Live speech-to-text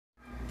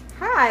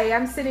Hi,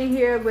 I'm sitting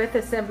here with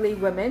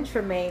Assemblywoman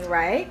Tremaine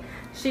Wright.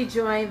 She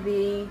joined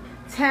the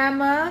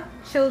TAMA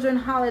Children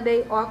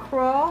Holiday Art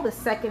Crawl, the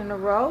second in a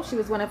row. She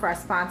was one of our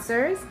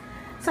sponsors.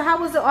 So how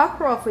was the art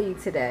crawl for you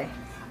today?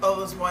 Oh, it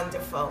was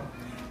wonderful.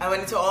 I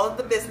went into all of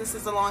the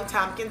businesses along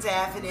Tompkins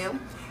Avenue.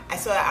 I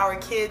saw our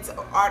kids'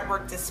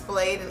 artwork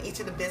displayed in each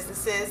of the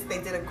businesses. They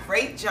did a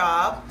great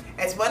job.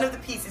 As one of the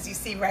pieces you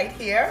see right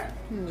here.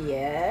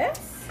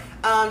 Yes.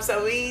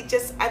 So we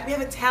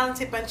have a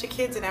talented bunch of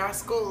kids in our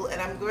school,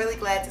 and I'm really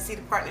glad to see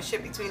the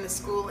partnership between the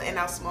school and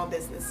our small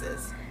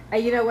businesses.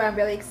 And you know what I'm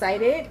really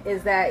excited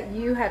is that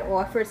you had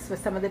offers for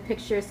some of the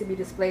pictures to be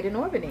displayed in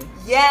Albany.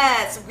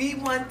 Yes, we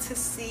want to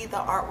see the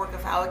artwork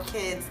of our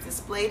kids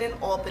displayed in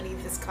Albany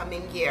this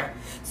coming year.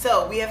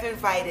 So we have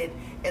invited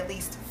at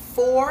least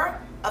 4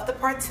 of the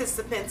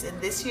participants in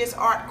this year's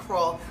art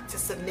crawl to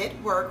submit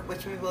work,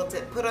 which we will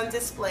put on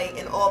display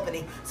in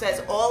Albany. So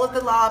as all of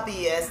the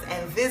lobbyists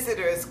and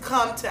visitors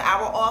come to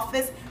our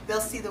office,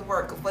 they'll see the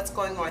work of what's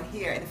going on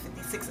here in the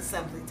 56th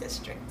Assembly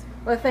District.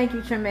 Well, thank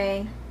you,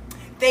 Tremaine.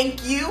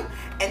 Thank you,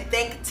 and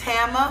thank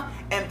TAMA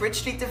and Bridge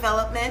Street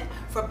Development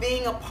for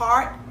being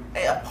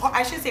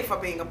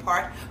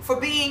for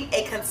being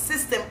a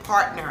consistent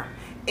partner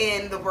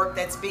in the work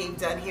that's being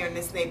done here in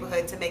this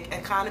neighborhood to make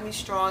economy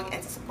strong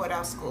and to support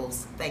our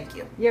schools. Thank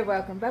you. You're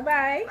welcome.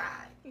 Bye-bye.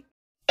 Bye.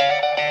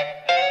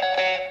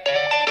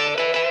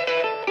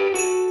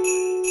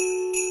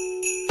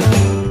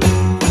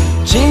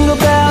 Jingle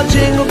bell,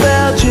 jingle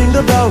bell,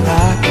 jingle bell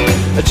rock.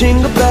 A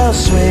jingle bell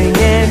swing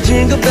and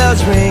jingle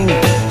bells ring.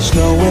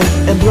 Snowing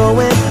and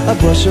blowing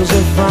bushels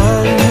of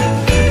fun.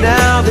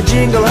 Now the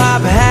jingle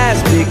hop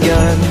has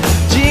begun.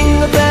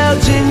 Jingle bell,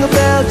 jingle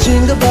bell,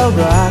 jingle bell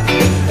rock.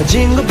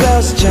 Jingle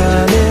bells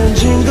chiming,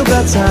 jingle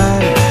bell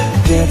time.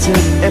 Dancing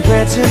and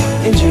prancing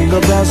in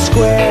Jingle Bell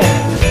Square.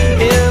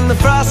 In the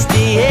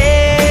frosty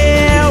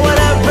air, what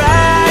a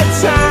bright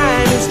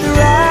time. It's the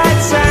right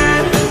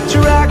time to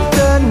rock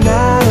the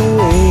night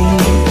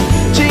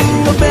away.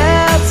 Jingle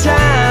bell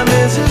time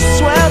is a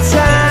swell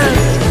time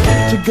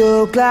to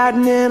go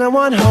gliding in a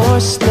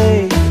one-horse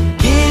sleigh.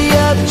 Giddy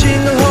up,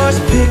 jingle horse,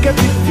 pick up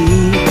your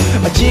feet.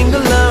 A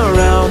jingle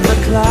around the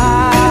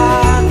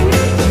clock.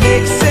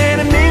 Mixing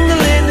and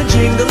mingling the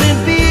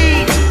jingling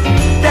beat.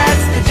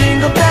 That's the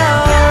Jingle Bell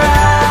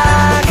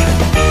Rock.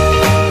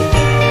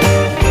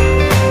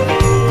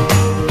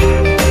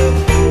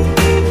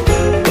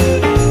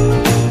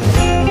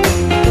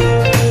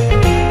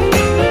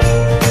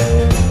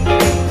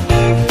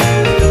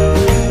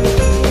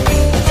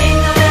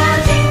 Jingle bell,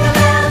 jingle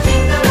bell,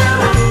 jingle bell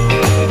rock.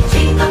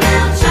 Jingle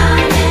bell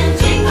chiming,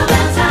 jingle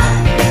bell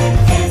time.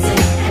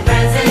 Dancing and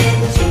prancing in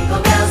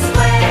Jingle Bell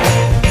Square.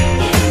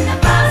 In the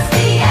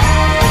frosty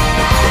air.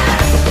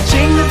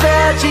 Jingle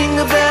bell,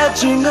 jingle bell,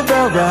 jingle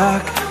bell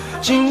rock.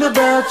 Jingle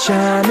bell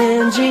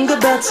chiming, jingle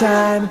bell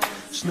time.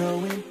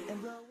 Snowing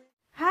and blowing.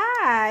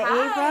 Hi,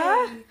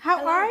 Hi. Ava. How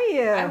Hello. are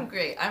you? I'm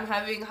great. I'm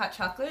having hot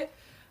chocolate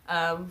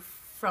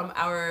from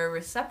our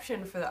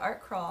reception for the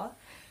art crawl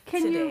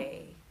Can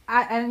today.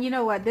 and you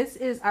know what? This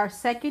is our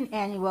second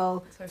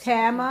annual It's our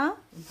TAMA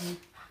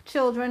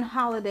Children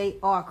Holiday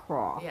Art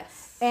Crawl.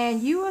 Yes.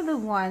 And you are the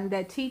one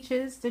that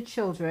teaches the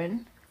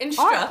children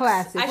Instructs. art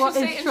classes. I Well,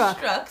 should say instruct.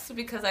 instructs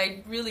because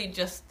I really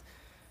just,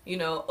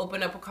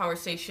 open up a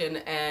conversation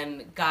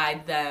and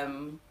guide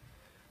them.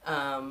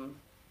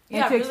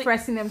 into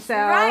expressing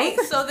themselves. Right.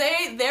 So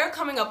they're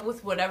coming up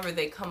with whatever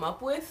they come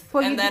up with,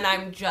 Well, and you then do-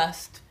 I'm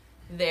just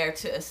there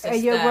to assist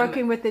And you're them.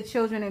 working with the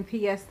children in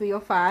PS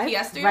 305. PS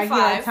Right here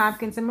 305. at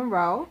Tompkins and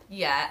Monroe.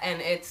 Yeah,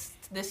 and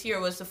this year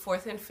was the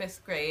 4th and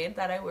 5th grade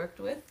that I worked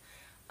with.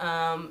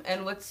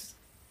 And what's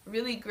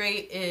really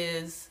great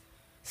is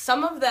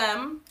some of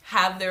them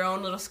have their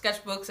own little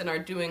sketchbooks and are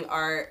doing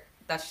art.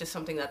 That's just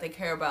something that they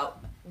care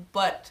about.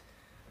 But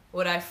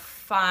what I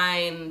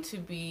find to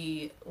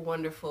be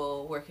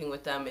wonderful working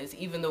with them is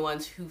even the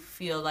ones who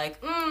feel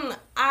like,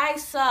 I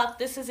suck,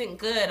 this isn't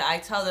good. I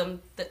tell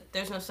them that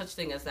there's no such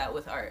thing as that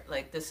with art.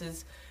 Like, this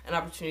is an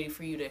opportunity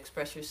for you to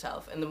express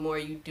yourself. And the more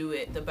you do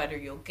it, the better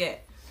you'll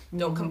get.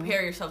 Don't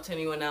compare yourself to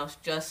anyone else.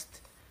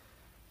 Just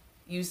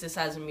use this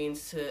as a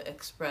means to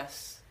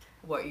express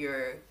what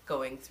you're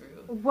going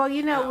through. Well,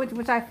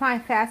 which I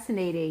find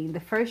fascinating. The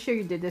first year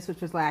you did this, which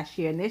was last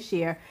year, and this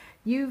year,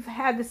 you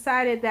have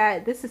decided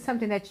that this is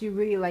something that you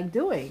really like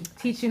doing,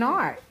 teaching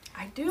art.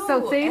 I do.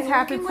 So things And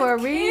happen working for a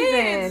with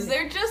kids, reason.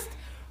 They're just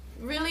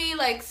really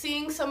like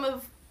seeing some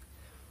of.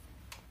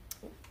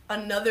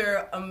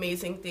 Another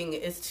amazing thing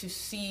is to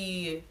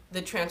see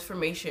the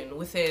transformation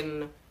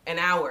within an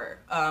hour.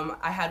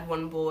 I had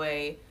one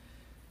boy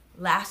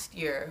last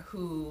year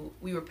who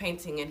we were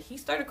painting and he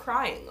started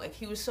crying. Like,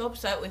 he was so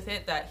upset with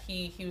it that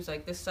he was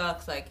like, this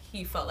sucks. Like,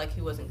 he felt like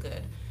he wasn't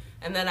good.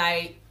 And then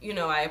I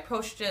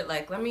approached it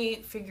like, let me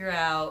figure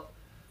out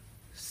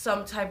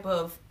some type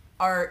of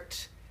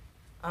art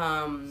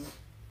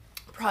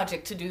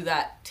project to do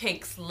that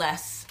takes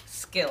less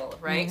skill,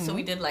 right? So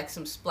we did like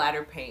some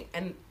splatter paint,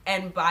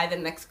 and by the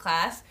next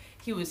class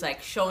he was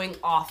like showing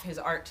off his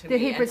art to Did me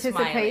he and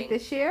participate smiling.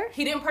 this year?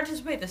 He didn't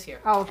participate this year.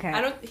 Oh, okay.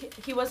 I don't.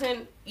 He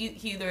wasn't.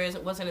 He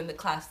wasn't in the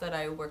class that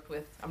I worked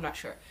with. I'm not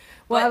sure.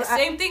 Well, But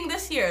same thing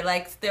this year.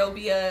 Like there'll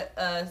be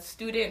a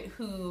student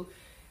who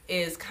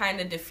is kind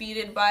of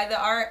defeated by the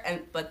art,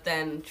 but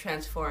then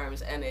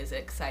transforms and is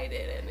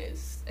excited and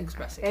is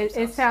expressing It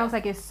himself. sounds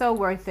like it's so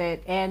worth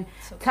it. And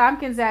So-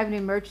 Tompkins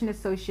Avenue Merchant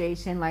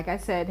Association, like I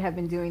said, have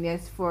been doing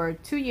this for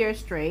 2 years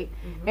straight.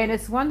 And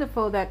it's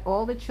wonderful that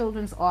all the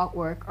children's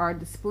artwork are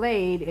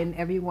displayed in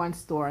everyone's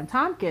store in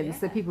Tompkins,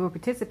 the Yeah. people who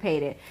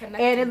participated.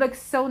 Connected. And it looks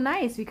so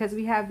nice because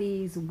we have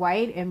these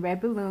white and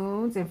red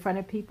balloons in front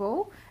of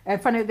people, in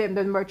front of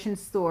the merchant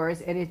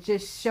stores, and it's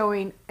just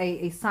showing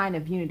a sign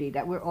of unity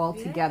that we're all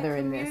together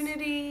in this.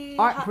 Community.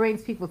 Art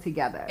brings people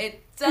together.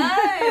 It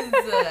does.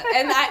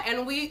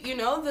 and we, you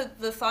know,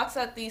 the thoughts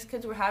that these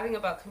kids were having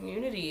about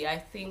community, I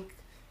think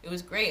it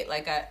was great.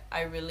 Like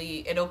I really,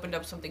 it opened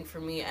up something for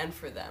me and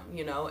for them,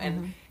 you know,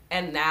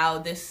 and now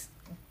this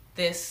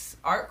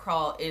art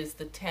crawl is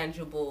the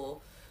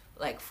tangible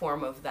like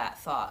form of that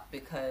thought,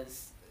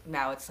 because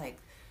now it's like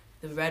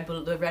the red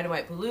and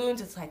white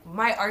balloons, it's like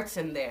my art's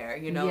in there,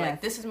 you know, Yes.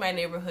 like this is my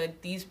neighborhood,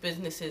 these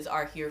businesses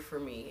are here for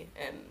me,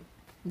 and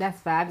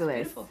That's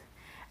fabulous. beautiful.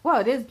 Well,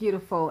 it is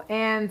beautiful,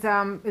 and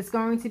it's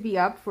going to be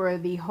up for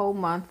the whole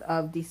month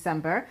of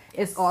December.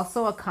 It's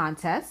also a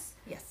contest.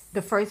 Yes.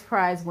 The first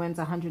prize wins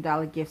a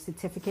 $100 gift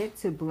certificate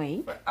to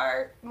Blink, For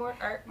art, more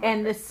art, more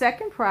and the art.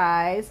 second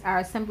prize,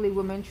 our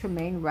Assemblywoman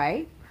Tremaine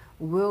Wright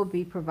will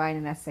be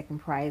providing that second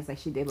prize like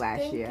she did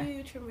last year. Thank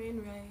you,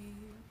 Tremaine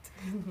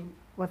Wright.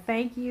 Well,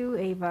 thank you,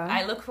 Ava.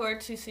 I look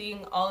forward to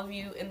seeing all of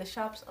you in the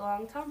shops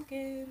along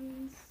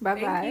Tompkins. Bye bye.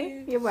 Thank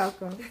you. You're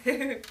welcome.